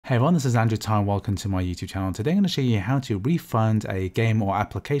Hey everyone, this is Andrew Ty. Welcome to my YouTube channel. Today I'm going to show you how to refund a game or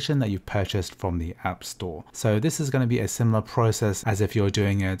application that you've purchased from the App Store. So this is going to be a similar process as if you're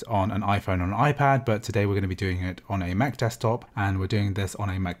doing it on an iPhone or an iPad, but today we're going to be doing it on a Mac desktop and we're doing this on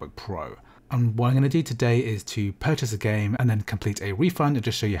a MacBook Pro. And what I'm going to do today is to purchase a game and then complete a refund and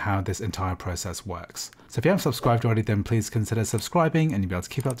just show you how this entire process works. So if you haven't subscribed already, then please consider subscribing and you'll be able to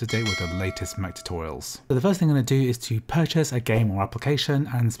keep up to date with the latest Mac tutorials. So the first thing I'm going to do is to purchase a game or application,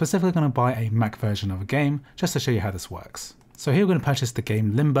 and specifically going to buy a Mac version of a game just to show you how this works. So here we're going to purchase the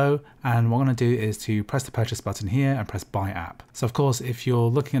game Limbo, and what I'm going to do is to press the purchase button here and press buy app. So of course, if you're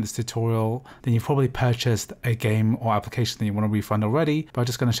looking at this tutorial, then you've probably purchased a game or application that you want to refund already, but I'm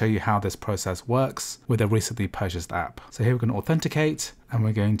just going to show you how this process works with a recently purchased app. So here we're going to authenticate, and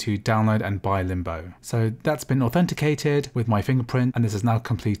we're going to download and buy Limbo. So that's been authenticated with my fingerprint, and this is now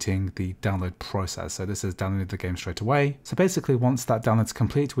completing the download process. So this is downloading the game straight away. So basically once that download's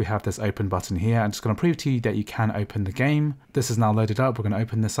complete, we have this open button here. I'm just going to prove to you that you can open the game. This is now loaded up. We're going to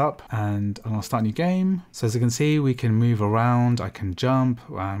open this up and I'm going to start a new game. So as you can see, we can move around, I can jump,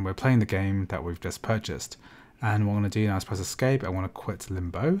 and we're playing the game that we've just purchased. And what I'm going to do now is press escape. I want to quit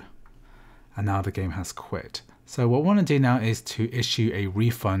Limbo. And now the game has quit. So what we want to do now is to issue a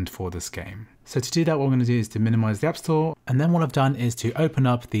refund for this game. So to do that, what we're going to do is to minimize the App Store. And then what I've done is to open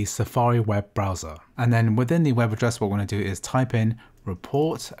up the Safari web browser. And then within the web address, what we're going to do is type in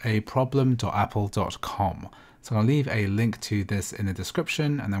reportaproblem.apple.com. So I'll leave a link to this in the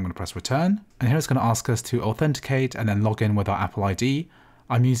description, and then I'm going to press return. And here it's going to ask us to authenticate and then log in with our Apple ID.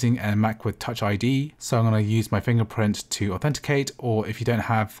 I'm using a Mac with Touch ID, so I'm going to use my fingerprint to authenticate, or if you don't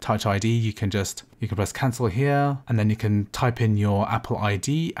have Touch ID, you can press cancel here, and then you can type in your Apple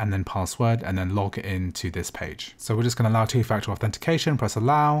ID and then password and then log into this page. So we're just going to allow two-factor authentication, press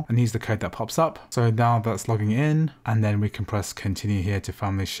allow, and use the code that pops up. So now that's logging in, and then we can press continue here to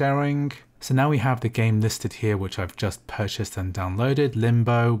family sharing. So now we have the game listed here, which I've just purchased and downloaded,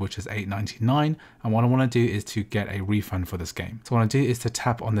 Limbo, which is $8.99. And what I want to do is to get a refund for this game. So what I want to do is to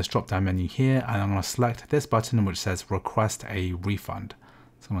tap on this drop-down menu here, and I'm going to select this button which says request a refund.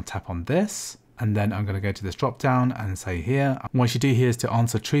 So I'm going to tap on this, and then I'm going to go to this drop-down and say here, what you should do here is to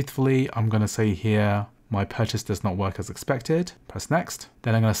answer truthfully. I'm going to say here, my purchase does not work as expected. Press next.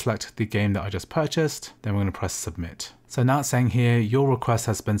 Then I'm going to select the game that I just purchased. Then we're going to press submit. So now it's saying here, your request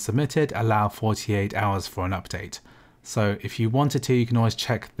has been submitted. Allow 48 hours for an update. So if you wanted to, you can always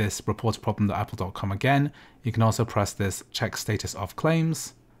check this reportaproblem.apple.com again. You can also press this check status of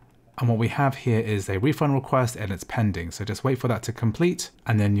claims. And what we have here is a refund request and it's pending. So just wait for that to complete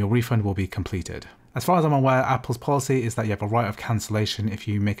and then your refund will be completed. As far as I'm aware, Apple's policy is that you have a right of cancellation if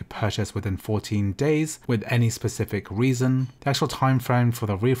you make a purchase within 14 days with any specific reason. The actual time frame for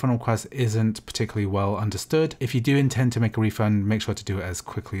the refund request isn't particularly well understood. If you do intend to make a refund, make sure to do it as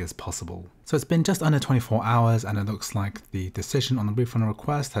quickly as possible. So it's been just under 24 hours and it looks like the decision on the refund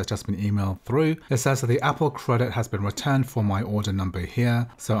request has just been emailed through. It says that the Apple credit has been returned for my order number here.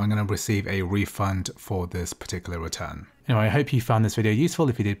 So I'm going to receive a refund for this particular return. Anyway, I hope you found this video useful.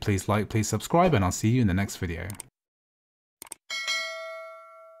 If you did, please like, please subscribe, and I'll see you in the next video.